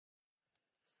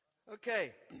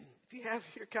Okay, if you have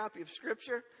your copy of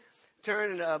Scripture,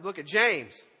 turn to the book of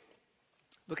James.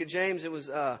 Book of James, it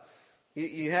was,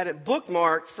 you had it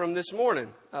bookmarked from this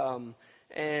morning.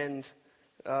 And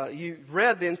you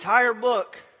read the entire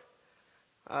book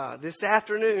this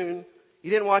afternoon. You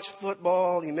didn't watch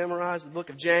football. You memorized the book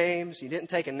of James. You didn't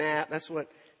take a nap. That's what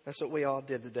we all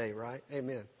did today, right?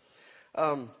 Amen.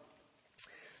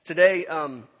 Today,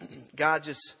 God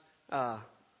just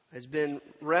has been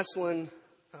wrestling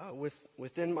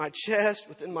within my chest,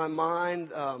 within my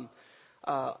mind,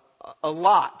 a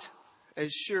lot, as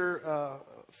sure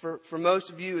for most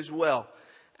of you as well.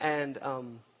 And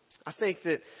I think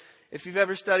that if you've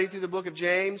ever studied through the book of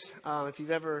James, if you've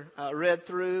ever read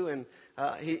through, and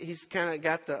he's kind of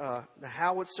got the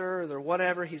howitzer or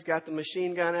whatever, he's got the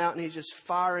machine gun out, and he's just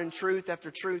firing truth after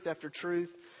truth after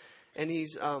truth, and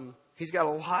he's got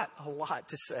a lot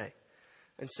to say.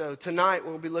 And so tonight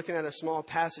we'll be looking at a small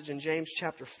passage in James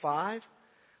chapter 5.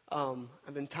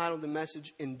 I've entitled the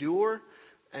message "Endure,"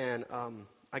 and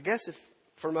I guess if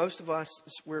for most of us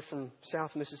we're from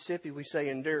South Mississippi, we say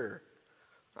endure.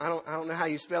 I don't know how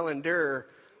you spell endure,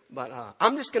 but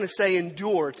I'm just going to say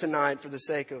endure tonight for the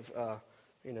sake of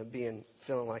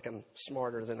feeling like I'm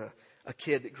smarter than a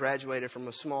kid that graduated from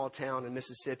a small town in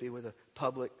Mississippi with a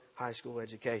public high school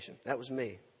education. That was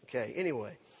me. Okay.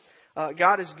 Anyway,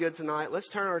 God is good tonight. Let's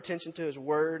turn our attention to His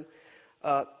Word.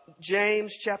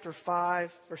 James chapter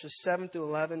 5, verses 7 through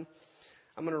 11.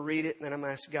 I'm going to read it, and then I'm going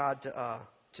to ask God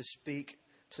to speak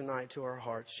tonight to our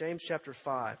hearts. James chapter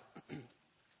 5.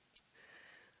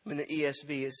 In the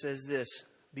ESV, it says this: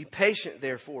 "Be patient,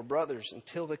 therefore, brothers,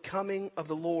 until the coming of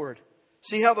the Lord.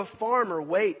 See how the farmer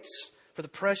waits for the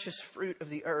precious fruit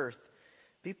of the earth.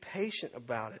 Be patient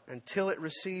about it until it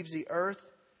receives the earth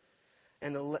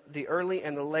and the early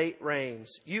and the late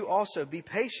rains. You also be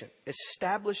patient.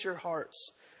 Establish your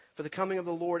hearts, for the coming of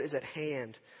the Lord is at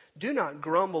hand. Do not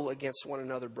grumble against one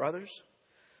another, brothers,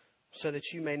 so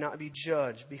that you may not be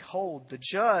judged. Behold, the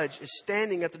judge is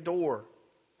standing at the door.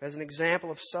 As an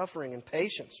example of suffering and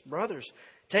patience, brothers,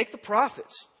 take the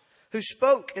prophets who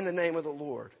spoke in the name of the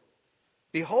Lord.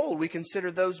 Behold, we consider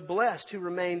those blessed who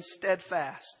remain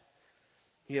steadfast.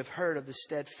 You have heard of the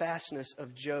steadfastness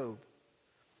of Job,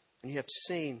 and you have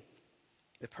seen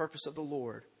the purpose of the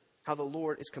Lord, how the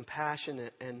Lord is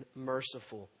compassionate and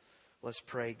merciful." Let's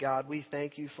pray. God, we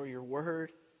thank you for your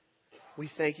word. We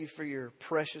thank you for your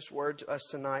precious word to us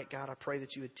tonight. God, I pray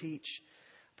that you would teach.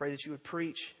 I pray that you would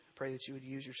preach. Pray that you would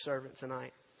use your servant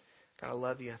tonight. God, I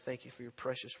love you. I thank you for your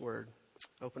precious word.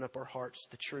 Open up our hearts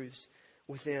to the truths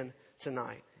within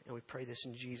tonight. And we pray this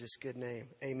in Jesus' good name.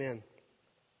 Amen.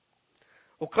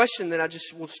 Well, question that I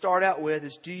just will start out with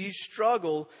is, do you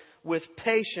struggle with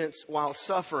patience while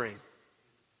suffering?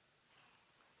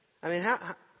 I mean,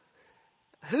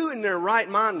 who in their right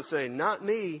mind would say, not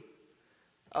me?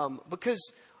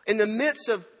 Because in the midst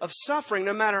of suffering,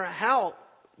 no matter how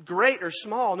great or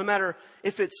small, no matter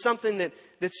if it's something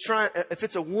if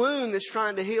it's a wound that's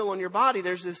trying to heal on your body,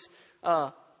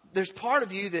 there's part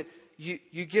of you that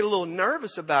you get a little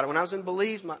nervous about it. When I was in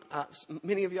Belize,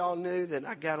 many of y'all knew that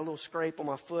I got a little scrape on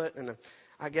my foot, and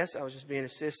I guess I was just being a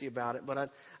sissy about it.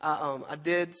 But I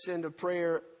did send a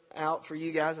prayer out for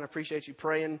you guys, and I appreciate you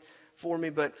praying for me.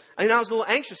 But I was a little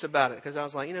anxious about it because I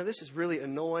was like, this is really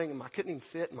annoying, and I couldn't even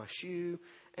fit in my shoe,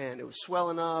 and it was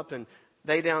swelling up, and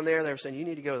they down there, they were saying, you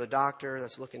need to go to the doctor.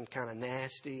 That's looking kind of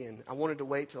nasty. And I wanted to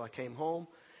wait till I came home.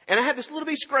 And I had this little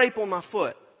bitty scrape on my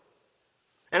foot.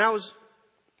 And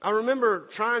I remember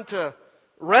trying to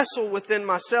wrestle within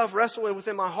myself, wrestle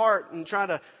within my heart, and try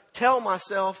to tell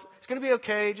myself, it's going to be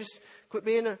okay. Just quit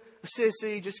being a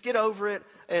sissy. Just get over it.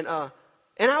 And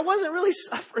I wasn't really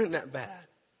suffering that bad.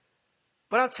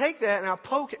 But I'll take that and I'll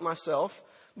poke at myself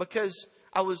because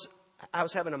I was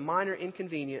having a minor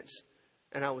inconvenience.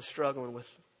 And I was struggling with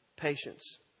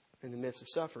patience in the midst of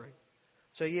suffering.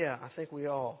 So yeah, I think we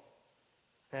all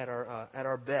at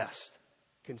our best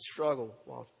can struggle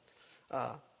while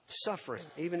suffering.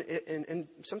 Even and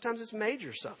sometimes it's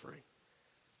major suffering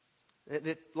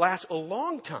that lasts a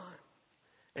long time.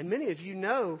 And many of you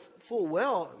know full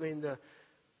well. I mean,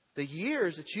 the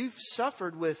years that you've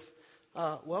suffered with,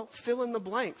 fill in the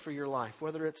blank for your life,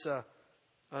 whether it's an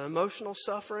emotional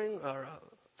suffering or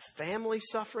family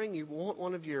suffering. You want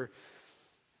one of your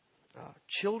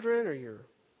children or your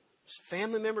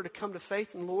family member to come to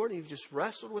faith in the Lord. You've just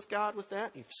wrestled with God with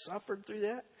that. You've suffered through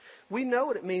that. We know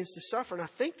what it means to suffer. And I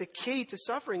think the key to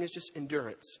suffering is just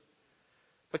endurance.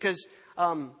 Because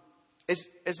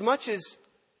as much as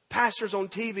pastors on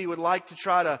TV would like to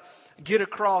try to get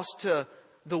across to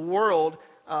the world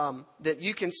that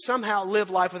you can somehow live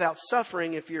life without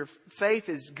suffering if your faith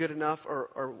is good enough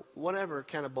or whatever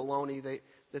kind of baloney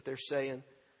that they're saying.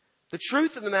 The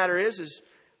truth of the matter is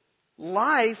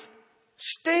life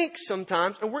stinks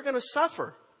sometimes, and we're going to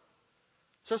suffer.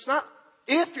 So it's not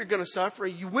if you're going to suffer,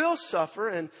 you will suffer,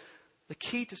 and the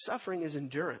key to suffering is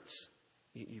endurance.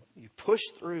 You push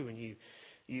through, and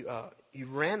you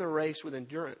ran the race with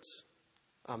endurance.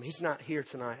 He's not here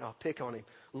tonight. I'll pick on him.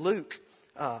 Luke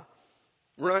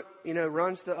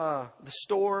runs the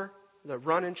store, the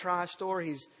Run and Try store.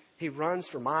 He runs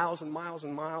for miles and miles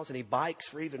and miles, and he bikes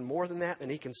for even more than that, and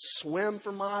he can swim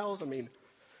for miles. I mean,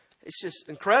 it's just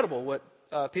incredible what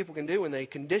people can do when they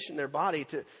condition their body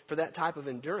for that type of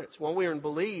endurance. When we were in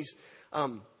Belize,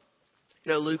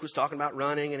 Luke was talking about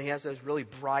running, and he has those really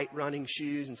bright running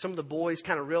shoes. And some of the boys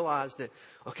kind of realized that,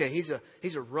 okay, he's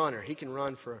a runner. He can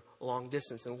run for a long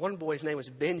distance. And one boy's name was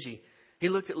Benji. He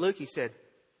looked at Luke. He said,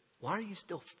 "Why are you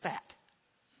still fat?"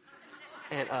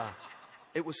 And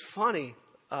it was funny.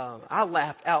 I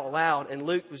laughed out loud, and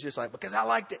Luke was just like, "Because I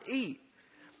like to eat."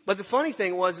 But the funny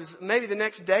thing is maybe the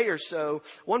next day or so,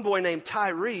 one boy named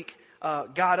Tyreek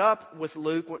got up with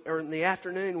Luke in the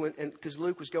afternoon because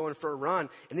Luke was going for a run.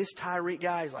 And this Tyreek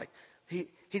guy is like,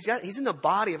 he's in the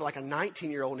body of like a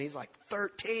 19-year-old, and he's like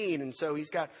 13. And so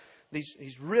he's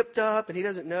ripped up, and he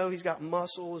doesn't know he's got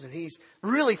muscles, and he's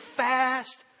really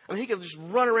fast. I mean, he could just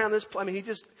run around this place. I mean,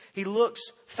 he looks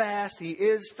fast. He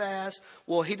is fast.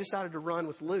 Well, he decided to run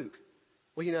with Luke.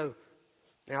 Well,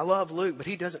 now I love Luke, but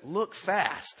he doesn't look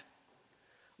fast.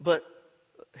 But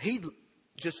he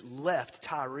just left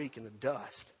Tyreek in the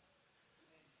dust.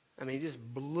 I mean, he just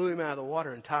blew him out of the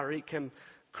water, and Tyreek came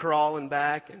crawling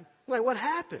back. And I'm like, what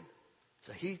happened?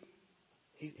 So he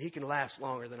can last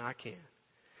longer than I can.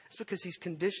 It's because he's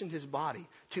conditioned his body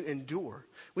to endure.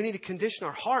 We need to condition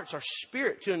our hearts, our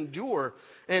spirit to endure.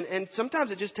 And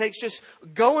sometimes it just takes just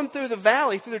going through the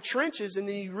valley, through the trenches, and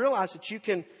then you realize that you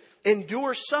can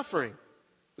endure suffering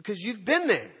because you've been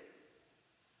there.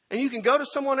 And you can go to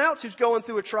someone else who's going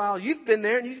through a trial. You've been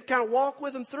there, and you can kind of walk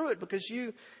with them through it because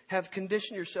you have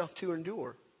conditioned yourself to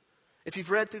endure. If you've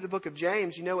read through the book of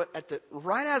James, you know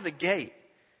right out of the gate,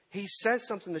 he says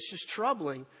something that's just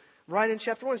troubling. Right in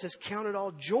chapter 1, it says, "Count it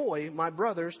all joy, my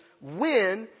brothers,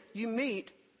 when you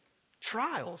meet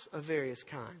trials of various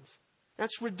kinds."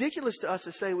 That's ridiculous to us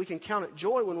to say we can count it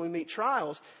joy when we meet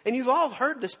trials. And you've all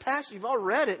heard this passage. You've all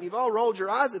read it. And you've all rolled your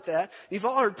eyes at that. You've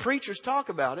all heard preachers talk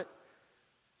about it.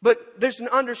 But there's an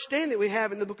understanding we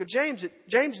have in the book of James that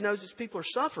James knows that people are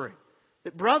suffering.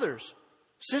 That brothers,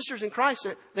 sisters in Christ,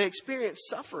 they experience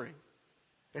suffering.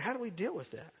 And how do we deal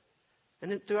with that?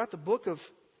 And then throughout the book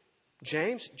of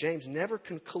James never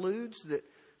concludes that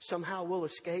somehow we'll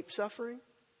escape suffering.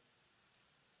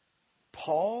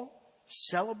 Paul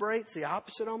celebrates the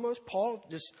opposite almost. Paul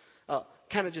just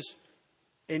kind of just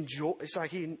enjoy. It's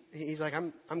like he's like,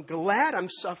 I'm glad I'm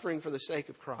suffering for the sake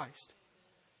of Christ.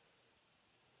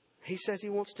 He says he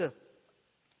wants to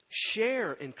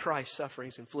share in Christ's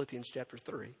sufferings in Philippians chapter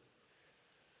 3.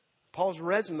 Paul's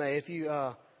resume, if you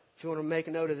want to make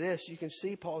a note of this, you can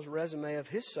see Paul's resume of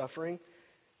his suffering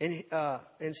in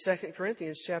 2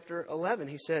 Corinthians chapter 11.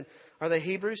 He said, "Are they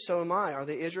Hebrews? So am I. Are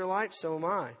they Israelites? So am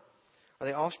I. Are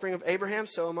they offspring of Abraham?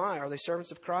 So am I. Are they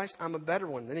servants of Christ? I'm a better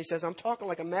one." Then he says, "I'm talking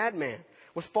like a madman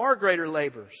with far greater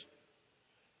labors,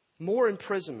 more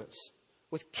imprisonments,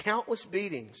 with countless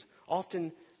beatings,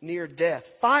 often near death.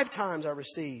 5 times I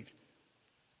received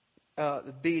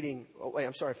the beating.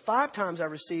 5 times I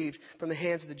received from the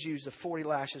hands of the Jews the 40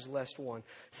 lashes less one.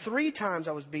 3 times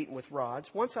I was beaten with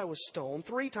rods. Once I was stoned.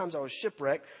 3 times I was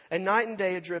shipwrecked. And night and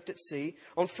day adrift at sea.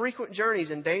 On frequent journeys,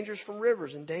 in dangers from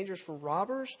rivers, in dangers from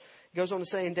robbers." It goes on to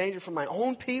say, "In danger from my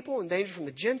own people, in danger from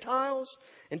the Gentiles,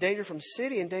 in danger from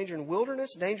city, in danger in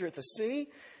wilderness, danger at the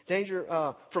sea, danger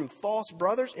from false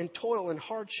brothers, in toil and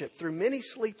hardship, through many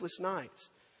sleepless nights,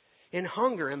 in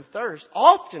hunger and thirst,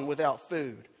 often without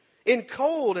food, in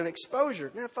cold and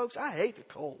exposure." Now, folks, I hate the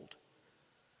cold.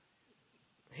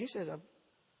 He says, "I'm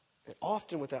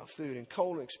often without food and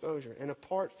cold and exposure. And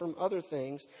apart from other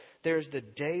things, there's the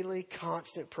daily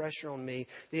constant pressure on me,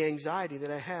 the anxiety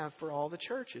that I have for all the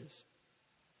churches."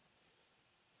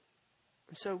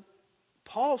 And so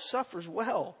Paul suffers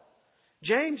well.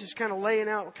 James is kind of laying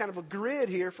out kind of a grid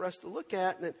here for us to look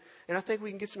at. And I think we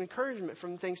can get some encouragement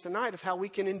from things tonight of how we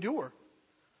can endure.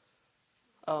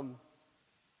 I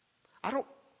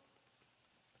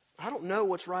don't know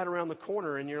what's right around the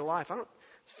corner in your life.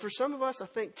 For some of us, I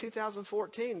think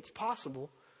 2014, it's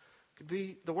possible, could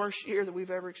be the worst year that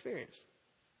we've ever experienced.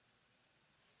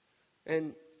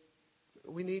 And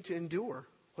we need to endure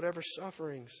whatever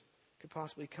sufferings could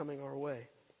possibly be coming our way.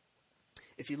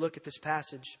 If you look at this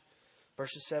passage,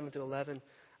 verses 7 to 11,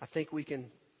 I think we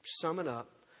can sum it up.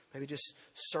 Maybe just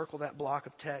circle that block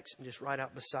of text and just write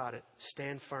out beside it,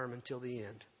 stand firm until the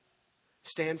end.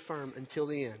 Stand firm until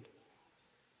the end.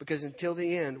 Because until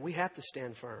the end, we have to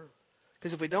stand firm.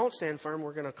 Because if we don't stand firm,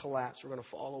 we're going to collapse. We're going to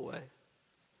fall away.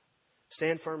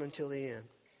 Stand firm until the end.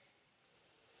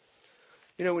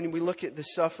 You know, when we look at the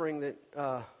suffering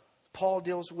that Paul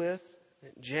deals with,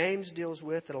 that James deals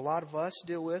with, that a lot of us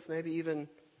deal with, maybe even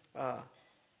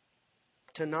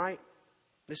tonight,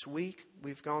 this week,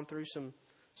 we've gone through some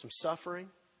suffering.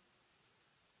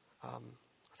 I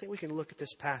think we can look at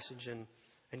this passage and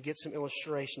get some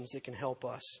illustrations that can help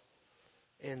us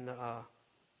in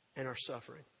our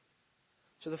suffering.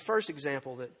 So the first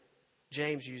example that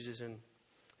James uses in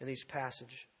these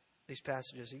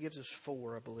passages, he gives us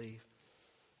 4, I believe.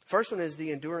 First one is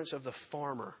the endurance of the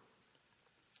farmer.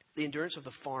 The endurance of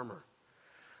the farmer.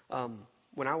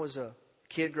 When I was a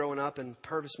kid growing up in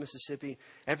Purvis, Mississippi,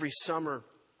 every summer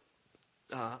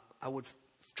I would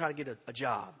try to get a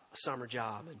job, a summer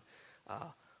job. And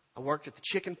I worked at the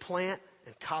chicken plant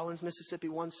in Collins, Mississippi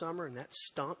one summer, and that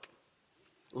stunk,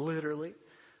 literally.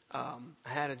 I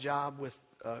had a job with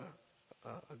a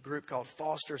group called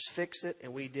Foster's Fix It,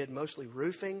 and we did mostly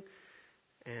roofing.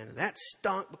 And that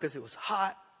stunk because it was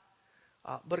hot.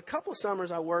 But a couple of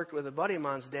summers I worked with a buddy of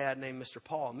mine's dad named Mr.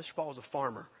 Paul. Mr. Paul was a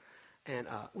farmer. And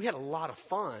we had a lot of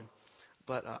fun.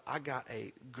 But I got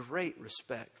a great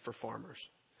respect for farmers.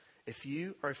 If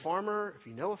you are a farmer, if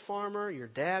you know a farmer, your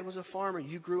dad was a farmer,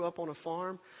 you grew up on a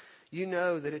farm, you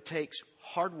know that it takes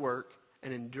hard work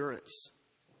and endurance.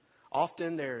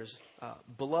 Often there's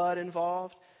blood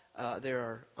involved. There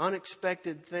are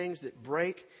unexpected things that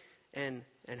break and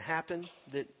happen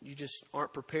that you just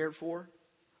aren't prepared for.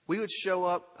 We would show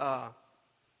up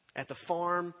at the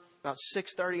farm about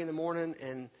 6:30 in the morning,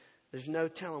 and there's no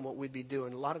telling what we'd be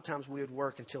doing. A lot of times we would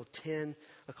work until 10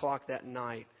 o'clock that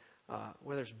night,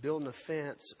 whether it's building a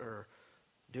fence or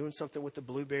doing something with the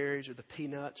blueberries or the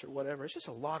peanuts or whatever. It's just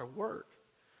a lot of work.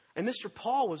 And Mr.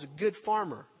 Paul was a good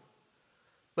farmer,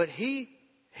 but he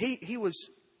was,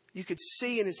 you could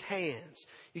see in his hands,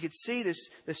 you could see the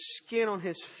skin on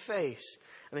his face.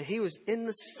 I mean, he was in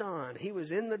the sun, he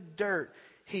was in the dirt.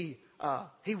 He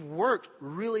worked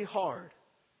really hard.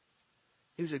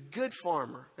 He was a good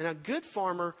farmer. And a good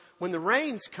farmer, when the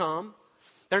rains come,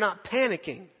 they're not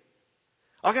panicking.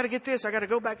 I got to get this. I got to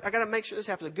go back. I got to make sure this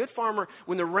happens. A good farmer,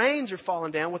 when the rains are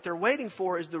falling down, what they're waiting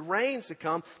for is the rains to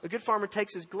come. The good farmer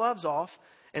takes his gloves off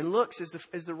and looks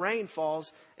as the rain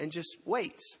falls and just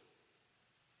waits.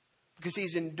 Because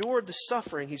he's endured the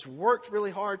suffering. He's worked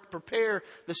really hard to prepare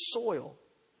the soil.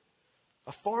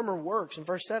 A farmer works. In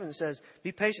verse 7 it says,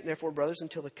 "Be patient, therefore, brothers,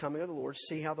 until the coming of the Lord.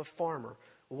 See how the farmer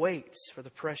waits for the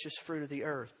precious fruit of the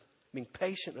earth." Being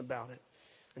patient about it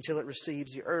until it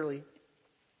receives the early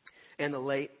and the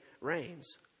late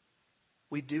rains.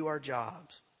 We do our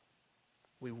jobs.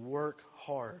 We work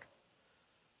hard.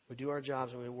 We do our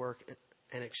jobs and we work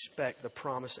and expect the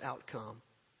promised outcome.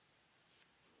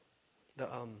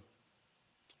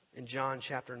 In John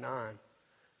chapter 9,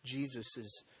 Jesus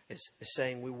is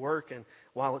saying we work and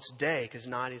while it's day because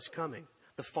night is coming.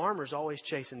 The farmer's always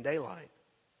chasing daylight.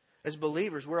 As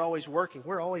believers, we're always working.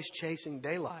 We're always chasing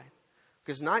daylight.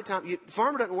 Because nighttime, the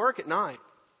farmer doesn't work at night.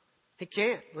 He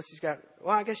can't unless he's got,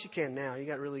 well, I guess you can now. You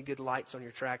got really good lights on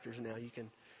your tractors now. You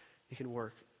can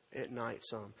work at night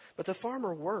some. But the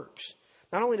farmer works.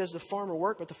 Not only does the farmer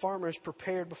work, but the farmer is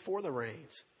prepared before the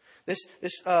rains.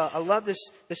 I love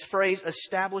this phrase,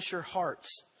 establish your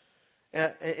hearts.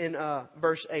 In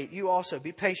verse 8, you also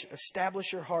be patient,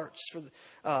 establish your hearts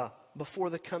before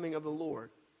the coming of the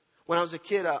Lord. When I was a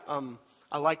kid,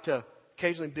 I liked to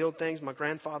occasionally build things. My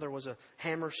grandfather was a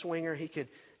hammer swinger. He could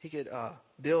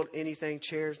build anything,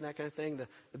 chairs and that kind of thing.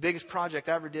 The biggest project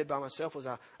I ever did by myself was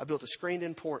I built a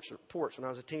screened-in porch when I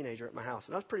was a teenager at my house,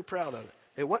 and I was pretty proud of it.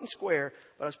 It wasn't square,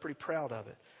 but I was pretty proud of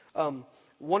it.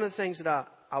 One of the things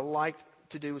that I liked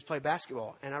to do was play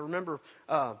basketball, and I remember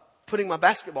putting my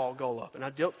basketball goal up, and I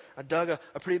dug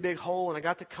a pretty big hole, and I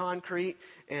got the concrete,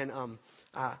 and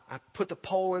I put the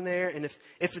pole in there. And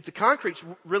if the concrete's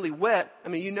really wet, I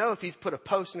mean, if you've put a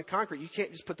post in the concrete, you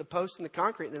can't just put the post in the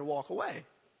concrete and then walk away.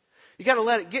 You got to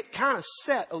let it get kind of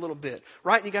set a little bit,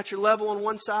 right? And you got your level on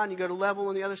one side, and you go to level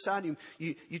on the other side.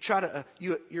 You try to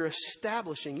you're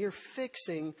establishing, you're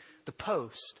fixing the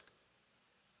post.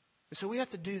 And so we have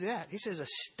to do that. He says,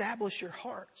 establish your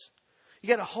hearts. You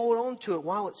got to hold on to it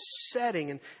while it's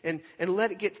setting and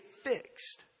let it get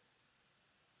fixed.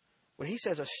 When he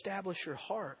says establish your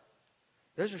heart,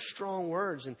 those are strong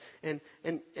words. And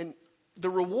the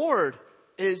reward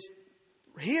is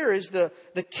here is the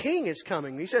king is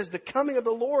coming. He says the coming of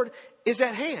the Lord is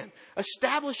at hand.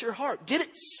 Establish your heart. Get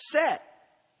it set.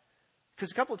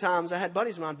 Because a couple of times I had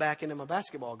buddies of mine back into my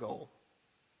basketball goal.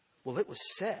 Well, it was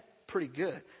set pretty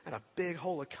good. Had a big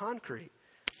hole of concrete.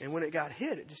 And when it got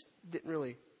hit, it just didn't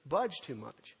really budge too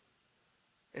much.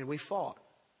 And we fought.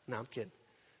 No, I'm kidding.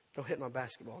 Don't hit my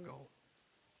basketball goal.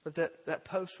 But that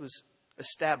post was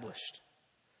established.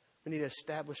 We need to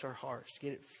establish our hearts, to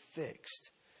get it fixed.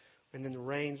 And then the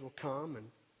rains will come and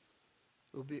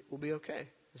we'll be okay.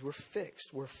 Because we're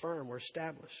fixed, we're firm, we're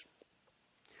established.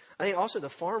 I think also the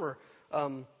farmer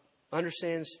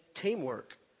understands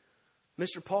teamwork.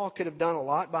 Mr. Paul could have done a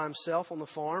lot by himself on the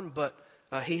farm, but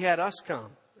he had us come.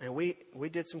 And we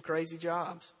did some crazy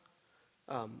jobs.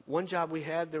 One job we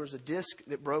had, there was a disc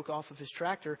that broke off of his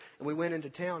tractor, and we went into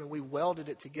town and we welded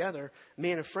it together.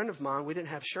 Me and a friend of mine, we didn't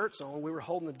have shirts on. We were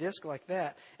holding the disc like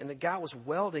that, and the guy was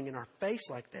welding in our face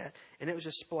like that, and it was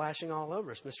just splashing all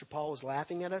over us. Mr. Paul was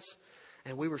laughing at us,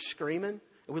 and we were screaming,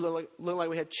 and we looked like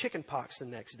we had chicken pox the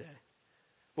next day.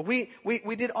 But we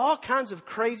did all kinds of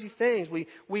crazy things.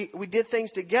 We did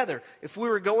things together. If we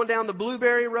were going down the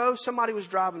blueberry row, somebody was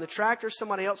driving the tractor,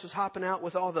 somebody else was hopping out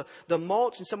with all the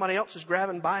mulch, and somebody else was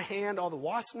grabbing by hand all the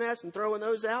wasp nests and throwing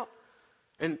those out.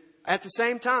 And at the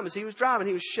same time as he was driving,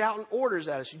 he was shouting orders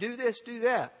at us. You do this, do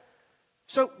that.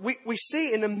 So we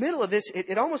see in the middle of this,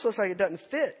 it almost looks like it doesn't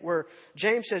fit, where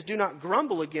James says, do not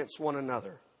grumble against one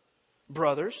another,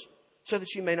 brothers, so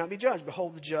that you may not be judged.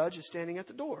 Behold, the judge is standing at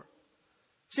the door.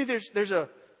 See, there's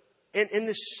in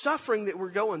this suffering that we're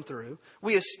going through,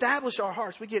 we establish our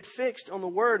hearts. We get fixed on the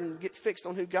Word and get fixed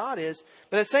on who God is.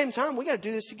 But at the same time, we got to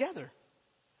do this together.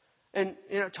 And,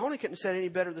 Tony couldn't have said any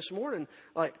better this morning.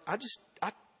 Like, I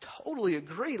totally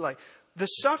agree. Like, the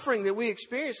suffering that we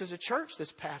experienced as a church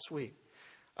this past week,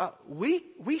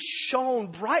 we shone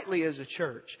brightly as a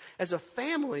church, as a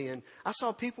family. And I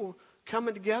saw people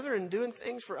coming together and doing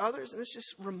things for others. And it's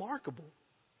just remarkable.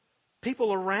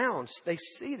 People around, they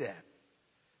see that.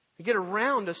 You get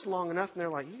around us long enough and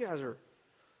they're like, y'all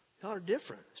are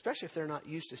different. Especially if they're not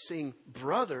used to seeing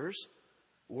brothers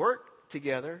work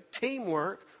together,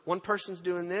 teamwork. One person's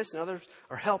doing this and others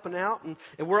are helping out. And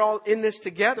we're all in this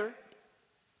together.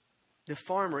 The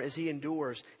farmer, as he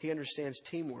endures, he understands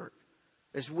teamwork.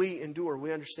 As we endure,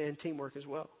 we understand teamwork as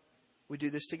well. We do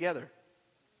this together.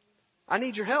 I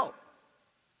need your help.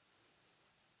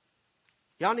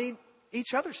 Y'all need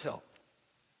each other's help.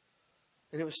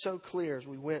 And it was so clear as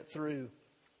we went through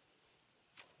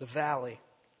the valley.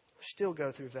 We still go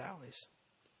through valleys.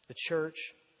 The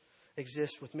church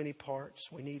exists with many parts.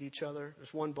 We need each other.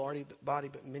 There's one body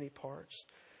but many parts.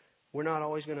 We're not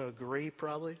always going to agree,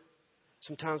 probably.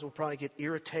 Sometimes we'll probably get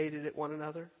irritated at one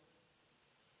another.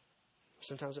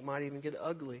 Sometimes it might even get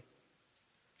ugly.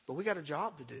 But we got a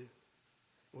job to do.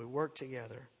 We work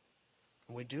together.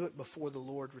 And we do it before the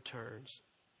Lord returns.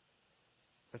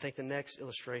 I think the next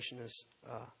illustration is,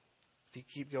 if you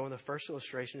keep going, the first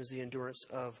illustration is the endurance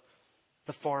of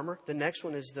the farmer. The next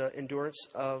one is the endurance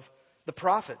of the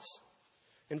prophets.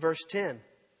 In verse 10,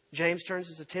 James turns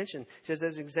his attention. He says,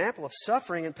 as an example of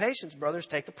suffering and patience, brothers,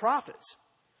 take the prophets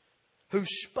who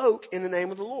spoke in the name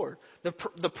of the Lord. The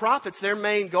prophets, their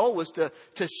main goal was to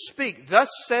speak. Thus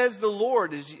says the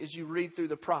Lord, as you read through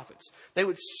the prophets. They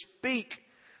would speak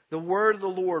the word of the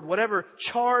Lord, whatever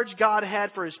charge God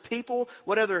had for His people,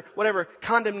 whatever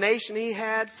condemnation He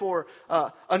had for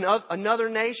another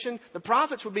nation, the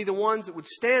prophets would be the ones that would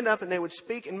stand up and they would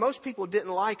speak. And most people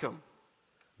didn't like them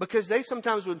because they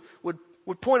sometimes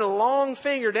would point a long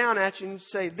finger down at you and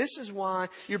say, this is why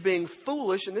you're being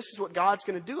foolish and this is what God's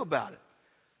going to do about it.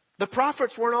 The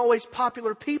prophets weren't always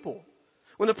popular people.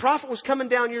 When the prophet was coming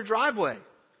down your driveway,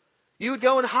 you would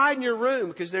go and hide in your room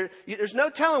because there's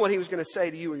no telling what he was going to say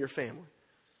to you or your family.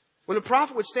 When the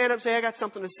prophet would stand up and say, I got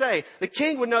something to say, the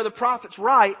king would know the prophet's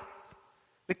right.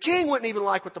 The king wouldn't even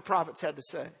like what the prophets had to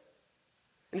say.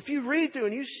 And if you read through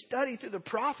and you study through the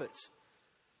prophets,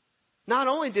 not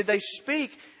only did they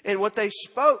speak, and what they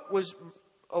spoke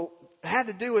had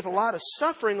to do with a lot of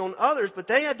suffering on others, but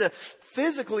they had to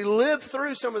physically live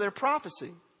through some of their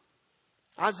prophecy.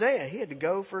 Isaiah, he had to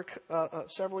go for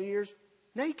several years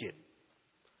naked.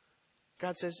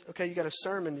 God says, okay, you got a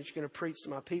sermon that you're going to preach to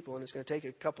my people, and it's going to take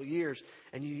a couple years,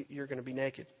 and you're going to be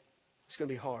naked. It's going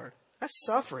to be hard. That's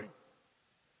suffering.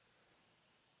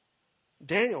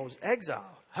 Daniel was exiled.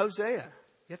 Hosea,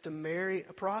 you have to marry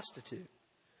a prostitute.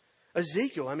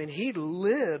 Ezekiel, he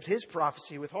lived his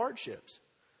prophecy with hardships.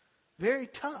 Very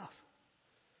tough.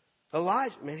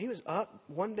 Elijah, he was up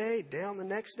one day, down the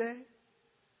next day.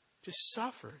 Just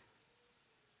suffering.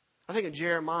 I think of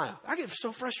Jeremiah. I get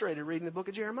so frustrated reading the book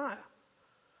of Jeremiah.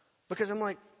 Because I'm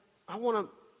like,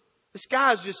 this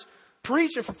guy's just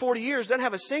preaching for 40 years, doesn't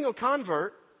have a single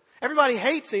convert. Everybody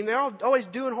hates him. They're always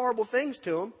doing horrible things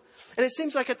to him. And it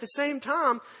seems like at the same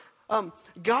time,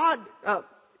 God,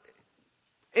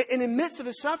 in the midst of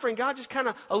his suffering, God just kind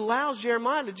of allows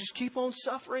Jeremiah to just keep on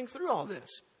suffering through all this.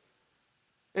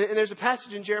 And there's a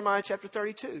passage in Jeremiah chapter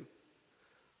 32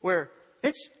 where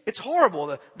it's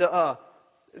horrible.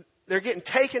 They're getting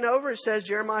taken over. It says,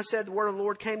 Jeremiah said, the word of the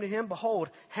Lord came to him. Behold,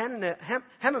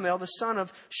 Hanamel, the son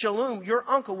of Shallum, your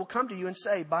uncle, will come to you and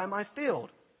say, buy my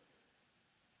field.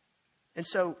 And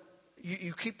so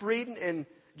you keep reading in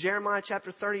Jeremiah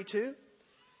chapter 32. It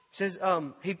says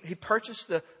he purchased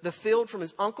the field from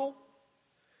his uncle.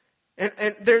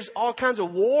 And there's all kinds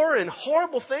of war and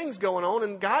horrible things going on.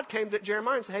 And God came to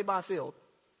Jeremiah and said, hey, buy a field.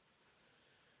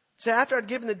 So after I'd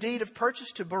given the deed of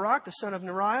purchase to Barak, the son of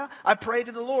Neriah, I prayed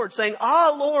to the Lord, saying,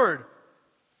 Lord,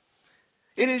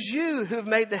 it is you who have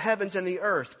made the heavens and the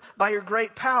earth by your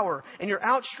great power and your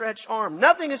outstretched arm.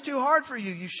 Nothing is too hard for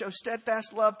you. You show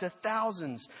steadfast love to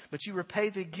thousands, but you repay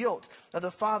the guilt of the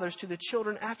fathers to the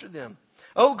children after them.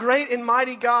 O great and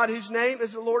mighty God, whose name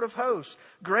is the Lord of hosts,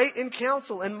 great in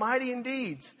counsel and mighty in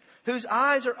deeds, whose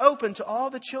eyes are open to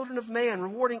all the children of man,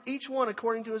 rewarding each one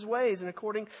according to his ways and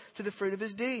according to the fruit of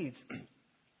his deeds.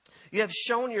 You have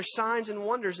shown your signs and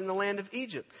wonders in the land of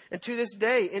Egypt, and to this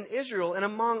day in Israel and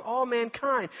among all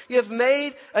mankind. You have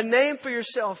made a name for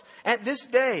yourself at this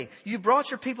day. You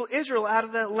brought your people Israel out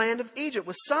of the land of Egypt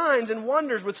with signs and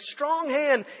wonders, with strong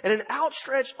hand and an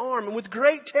outstretched arm, and with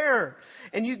great terror.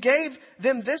 And you gave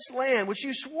them this land, which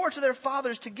you swore to their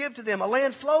fathers to give to them, a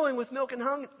land flowing with milk and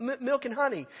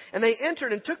honey. And they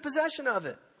entered and took possession of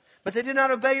it. But they did not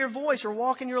obey your voice or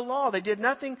walk in your law. They did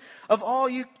nothing of all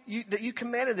that you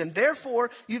commanded them.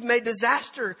 Therefore, you've made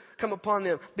disaster come upon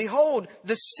them. Behold,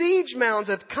 the siege mounds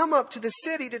have come up to the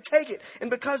city to take it.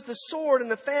 And because the sword and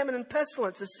the famine and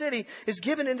pestilence, the city is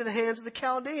given into the hands of the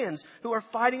Chaldeans who are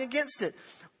fighting against it.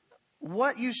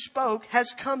 What you spoke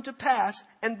has come to pass,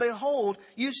 and behold,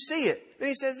 you see it. Then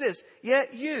he says this,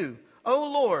 yet you, O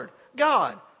Lord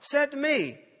God, said to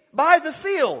me, buy the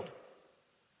field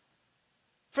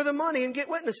for the money and get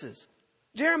witnesses.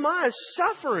 Jeremiah is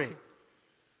suffering.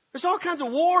 There's all kinds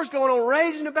of wars going on,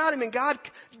 raging about him. And God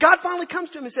finally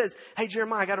comes to him and says, hey,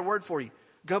 Jeremiah, I got a word for you.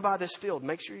 Go buy this field.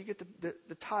 Make sure you get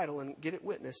the title and get it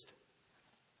witnessed.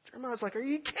 Jeremiah's like, are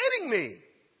you kidding me?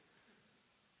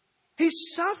 He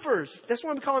suffers. That's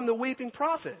why we call him the weeping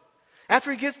prophet.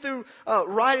 After he gets through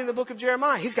writing the book of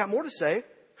Jeremiah, he's got more to say.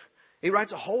 He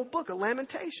writes a whole book of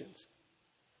Lamentations.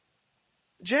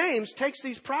 James takes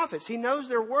these prophets. He knows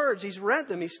their words. He's read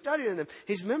them. He's studied them.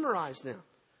 He's memorized them.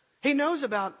 He knows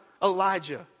about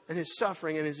Elijah and his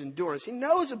suffering and his endurance. He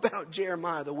knows about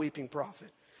Jeremiah, the weeping prophet.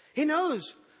 He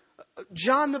knows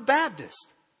John the Baptist.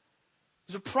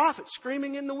 There's a prophet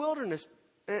screaming in the wilderness.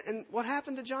 And what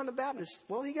happened to John the Baptist?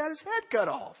 Well, he got his head cut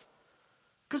off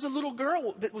because a little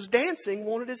girl that was dancing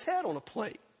wanted his head on a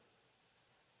plate.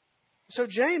 So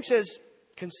James says,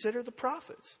 consider the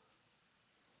prophets.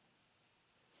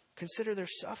 Consider their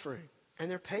suffering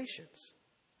and their patience,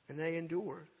 and they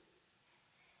endured.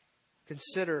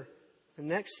 Consider the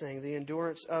next thing, the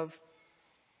endurance of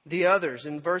the others.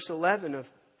 In verse 11 of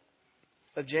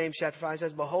James chapter 5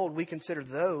 says, behold, we consider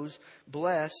those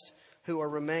blessed who are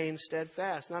remain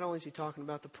steadfast. Not only is he talking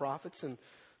about the prophets and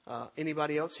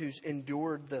anybody else who's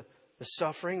endured the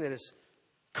suffering that has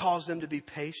caused them to be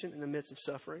patient in the midst of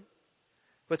suffering,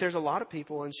 but there's a lot of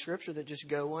people in Scripture that just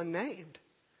go unnamed.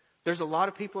 There's a lot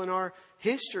of people in our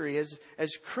history as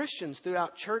Christians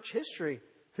throughout church history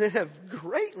that have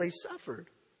greatly suffered,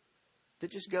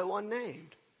 that just go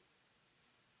unnamed.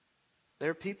 There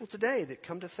are people today that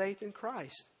come to faith in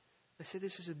Christ. They say,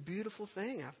 this is a beautiful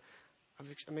thing.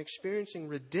 I'm experiencing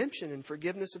redemption and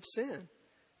forgiveness of sin.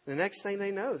 The next thing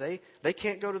they know, they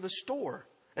can't go to the store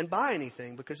and buy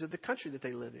anything because of the country that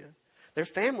they live in. Their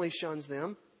family shuns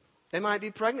them. They might be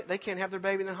pregnant. They can't have their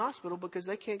baby in the hospital because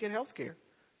they can't get health care.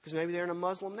 Because maybe they're in a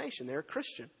Muslim nation. They're a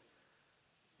Christian.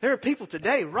 There are people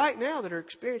today, right now, that are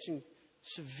experiencing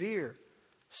severe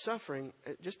suffering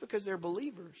just because they're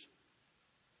believers.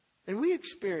 And we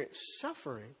experience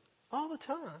suffering all the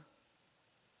time.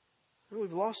 And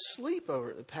we've lost sleep over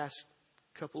it the past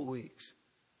couple of weeks.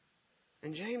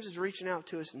 And James is reaching out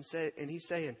to us and he's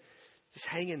saying, just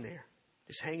hang in there.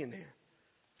 Just hang in there.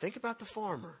 Think about the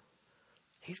farmer.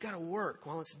 He's got to work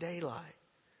while it's daylight.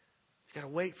 He's got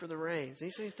to wait for the rains. And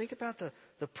he's saying, think about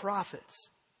the prophets,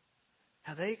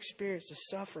 how they experienced the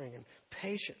suffering and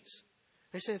patience.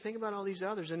 They say, think about all these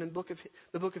others. And in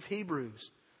the book of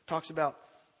Hebrews talks about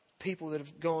people that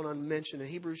have gone unmentioned. In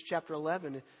Hebrews chapter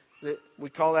 11, We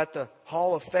call that the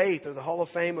Hall of Faith or the Hall of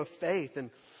Fame of Faith.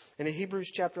 And in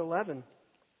Hebrews chapter 11,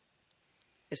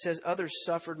 it says, others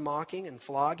suffered mocking and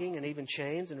flogging and even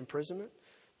chains and imprisonment.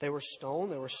 They were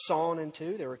stoned. They were sawn in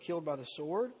two. They were killed by the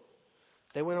sword.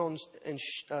 They went on in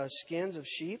skins of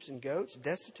sheep and goats,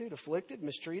 destitute, afflicted,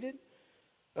 mistreated,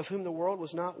 of whom the world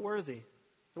was not worthy.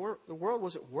 The world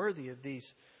wasn't worthy of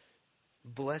these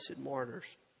blessed martyrs,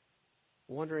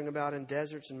 wandering about in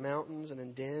deserts and mountains and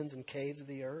in dens and caves of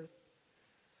the earth.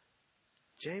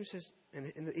 James says,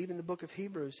 and even the book of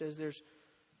Hebrews says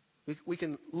we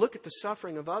can look at the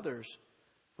suffering of others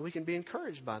and we can be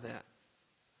encouraged by that.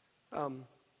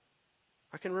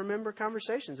 I can remember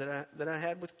conversations that I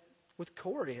had with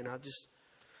Corey, and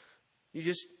he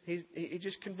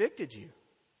just convicted you.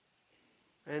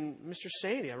 And Mr.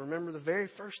 Sandy, I remember the very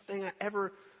first thing I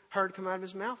ever heard come out of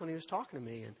his mouth when he was talking to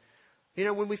me.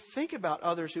 And when we think about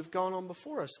others who've gone on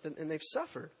before us and they've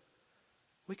suffered,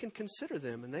 we can consider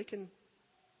them and they can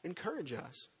encourage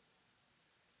us.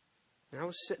 And I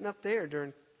was sitting up there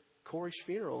during Corey's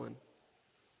funeral, and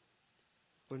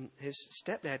when his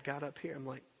stepdad got up here, I'm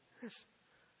like,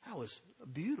 that was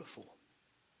beautiful.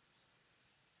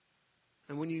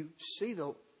 And when you see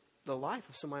the life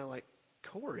of somebody like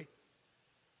Corey,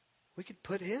 we could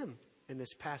put him in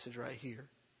this passage right here.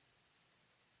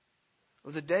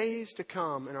 Of the days to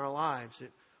come in our lives,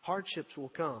 that hardships will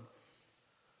come.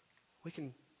 We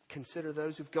can consider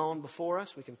those who've gone before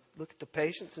us. We can look at the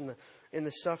patience in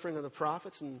the suffering of the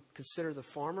prophets and consider the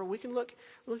farmer. We can look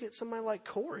at somebody like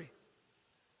Corey.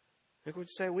 And we would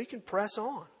say we can press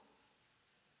on.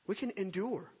 We can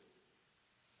endure.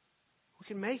 We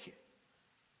can make it.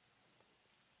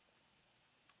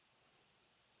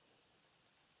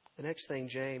 The next thing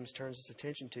James turns his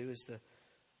attention to is the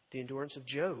endurance of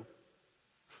Job.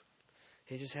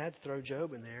 He just had to throw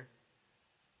Job in there.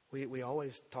 We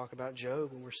always talk about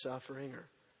Job when we're suffering or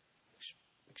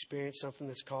experience something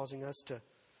that's causing us to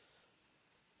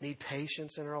need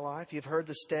patience in our life. You've heard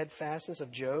the steadfastness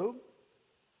of Job.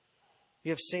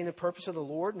 You have seen the purpose of the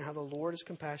Lord and how the Lord is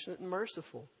compassionate and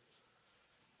merciful.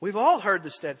 We've all heard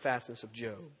the steadfastness of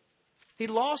Job. He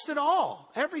lost it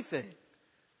all, everything.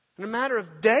 In a matter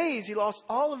of days, he lost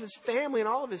all of his family and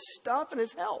all of his stuff and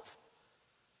his health.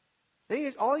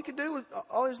 All he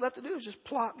was left to do was just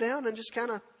plop down and just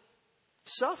kind of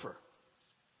suffer.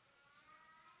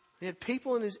 He had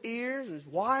people in his ears, and his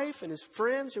wife and his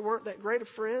friends who weren't that great of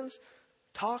friends,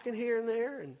 talking here and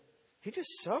there, and he just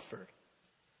suffered.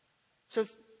 So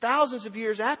thousands of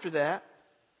years after that,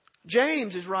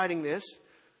 James is writing this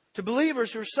to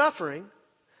believers who are suffering.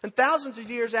 And thousands of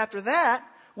years after that,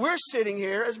 we're sitting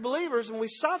here as believers and we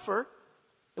suffer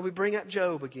and we bring up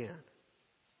Job again.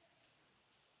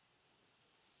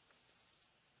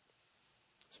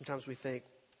 Sometimes we think,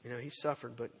 he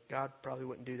suffered, but God probably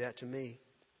wouldn't do that to me.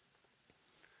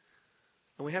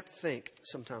 And we have to think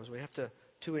sometimes. We have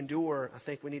to endure. I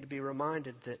think we need to be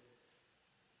reminded that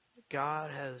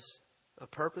God has a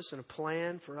purpose and a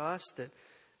plan for us that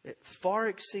it far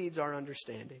exceeds our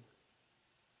understanding.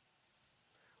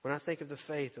 When I think of the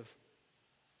faith and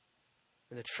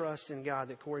the trust in God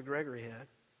that Corey Gregory had,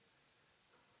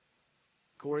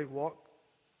 Corey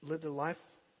lived a life of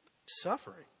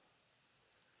suffering.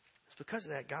 It's because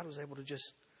of that God was able to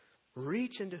just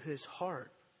reach into his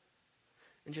heart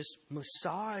and just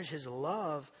massage his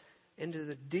love into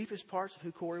the deepest parts of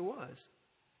who Corey was.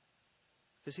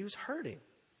 Because he was hurting.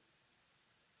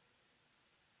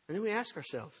 And then we ask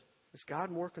ourselves, is God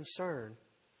more concerned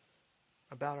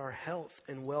about our health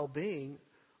and well-being,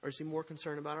 or is he more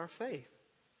concerned about our faith?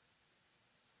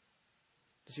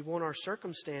 Does he want our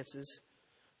circumstances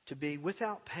to be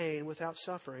without pain, without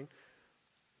suffering,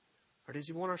 or does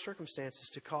he want our circumstances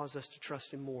to cause us to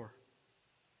trust him more?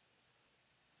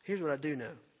 Here's what I do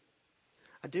know.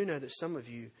 I do know that some of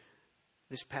you,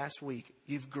 this past week,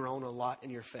 you've grown a lot in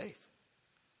your faith.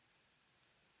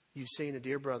 You've seen a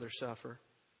dear brother suffer.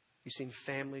 You've seen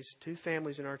two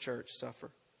families in our church suffer.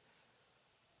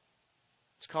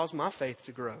 It's caused my faith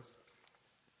to grow.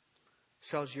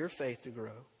 It's caused your faith to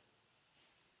grow.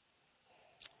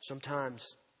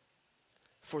 Sometimes,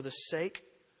 for the sake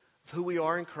of who we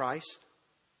are in Christ,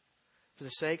 for the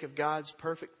sake of God's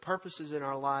perfect purposes in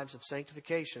our lives of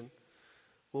sanctification,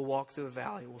 we'll walk through a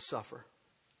valley, we'll suffer.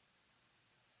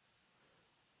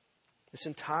 This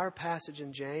entire passage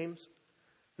in James,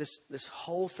 this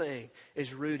whole thing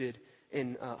is rooted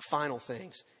in final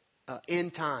things,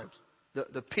 end times,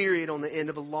 the period on the end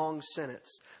of a long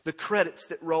sentence, the credits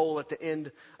that roll at the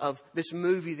end of this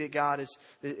movie that God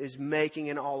is making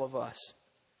in all of us.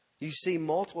 You see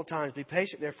multiple times, be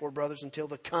patient therefore, brothers, until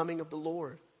the coming of the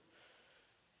Lord.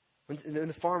 In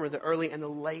the farmer, the early and the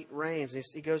late rains.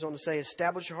 He goes on to say,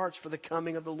 establish your hearts, for the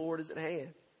coming of the Lord is at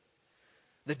hand.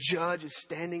 The judge is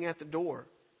standing at the door.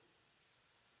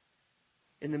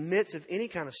 In the midst of any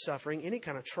kind of suffering, any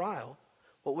kind of trial,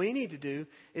 what we need to do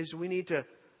is we need to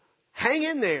hang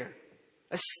in there.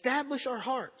 Establish our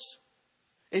hearts.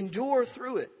 Endure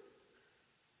through it.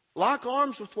 Lock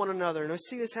arms with one another. And I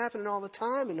see this happening all the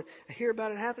time. And I hear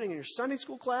about it happening in your Sunday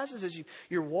school classes as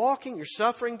you're walking, you're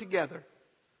suffering together.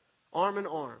 Arm in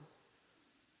arm.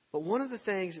 But one of the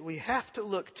things that we have to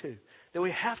look to, that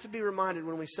we have to be reminded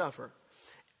when we suffer,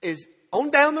 is on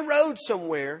down the road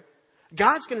somewhere,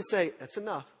 God's going to say, that's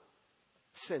enough.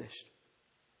 It's finished.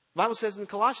 The Bible says in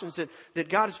Colossians that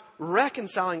God is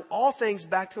reconciling all things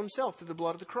back to himself through the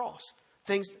blood of the cross.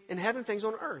 Things in heaven, things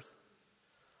on earth.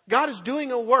 God is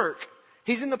doing a work.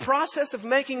 He's in the process of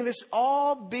making this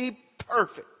all be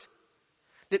perfect.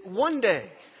 That one day,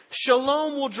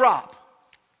 shalom will drop.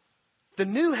 The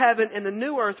new heaven and the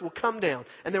new earth will come down.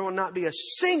 And there will not be a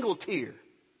single tear.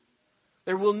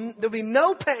 There'll be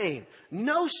no pain,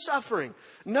 no suffering,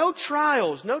 no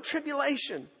trials, no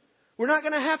tribulation. We're not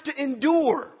going to have to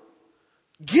endure.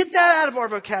 Get that out of our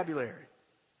vocabulary.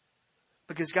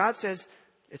 Because God says,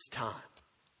 it's time.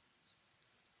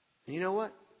 And you know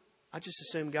what? I just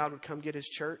assumed God would come get his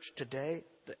church today,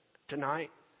 tonight.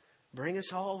 Bring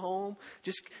us all home.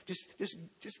 Just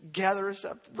gather us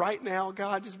up right now,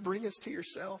 God. Just bring us to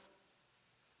yourself.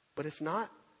 But if not,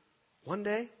 one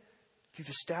day, if you've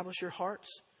established your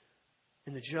hearts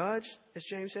in the judge, as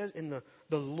James says, in the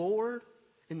Lord,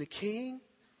 in the King,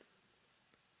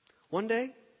 one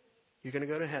day, you're going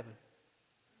to go to heaven.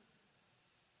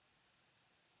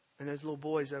 And those little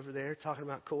boys over there talking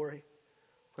about Corey,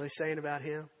 what are they saying about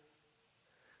him?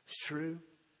 It's true.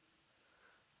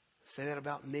 Say that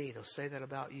about me. They'll say that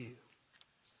about you.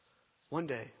 One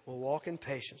day, we'll walk in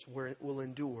patience. We'll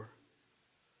endure.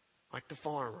 Like the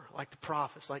farmer, like the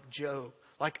prophets, like Job,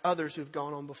 like others who've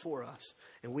gone on before us.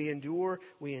 And we endure,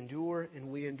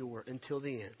 and we endure until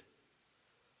the end.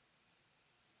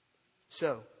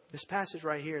 So, this passage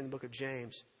right here in the book of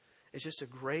James is just a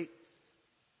great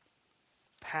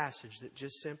passage that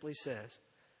just simply says,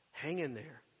 hang in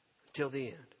there until the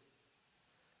end.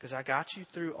 Because I got you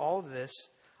through all of this.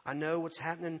 I know what's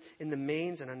happening in the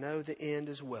means, and I know the end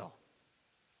as well.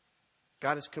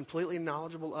 God is completely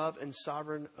knowledgeable of and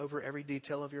sovereign over every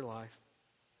detail of your life.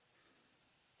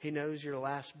 He knows your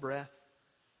last breath.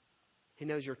 He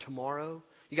knows your tomorrow.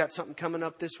 You got something coming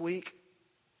up this week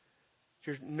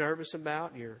you're nervous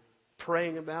about, you're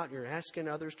praying about, you're asking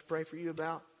others to pray for you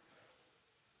about.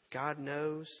 God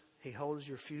knows. He holds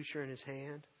your future in his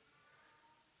hand.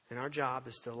 And our job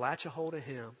is to latch a hold of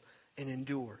him and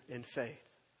endure in faith.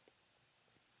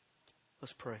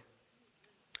 Let's pray.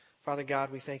 Father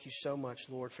God, we thank you so much,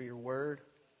 Lord, for your word.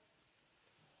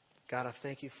 God, I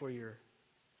thank you for your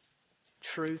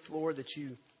truth, Lord, that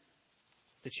you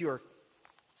are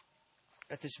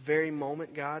at this very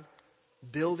moment, God,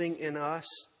 building in us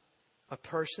a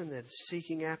person that is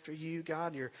seeking after you,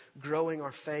 God. You're growing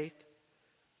our faith.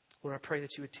 Lord, I pray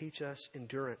that you would teach us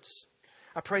endurance.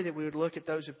 I pray that we would look at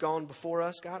those who've gone before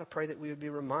us, God. I pray that we would be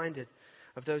reminded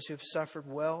of those who have suffered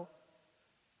well,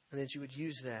 and that you would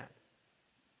use that.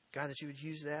 God, that you would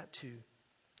use that to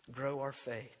grow our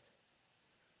faith.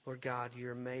 Lord God,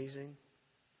 you're amazing.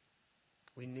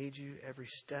 We need you every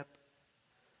step,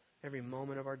 every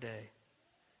moment of our day,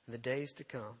 and the days to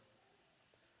come,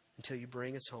 until you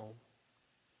bring us home.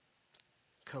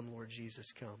 Come, Lord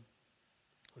Jesus, come.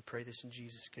 We pray this in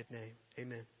Jesus' good name.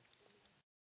 Amen.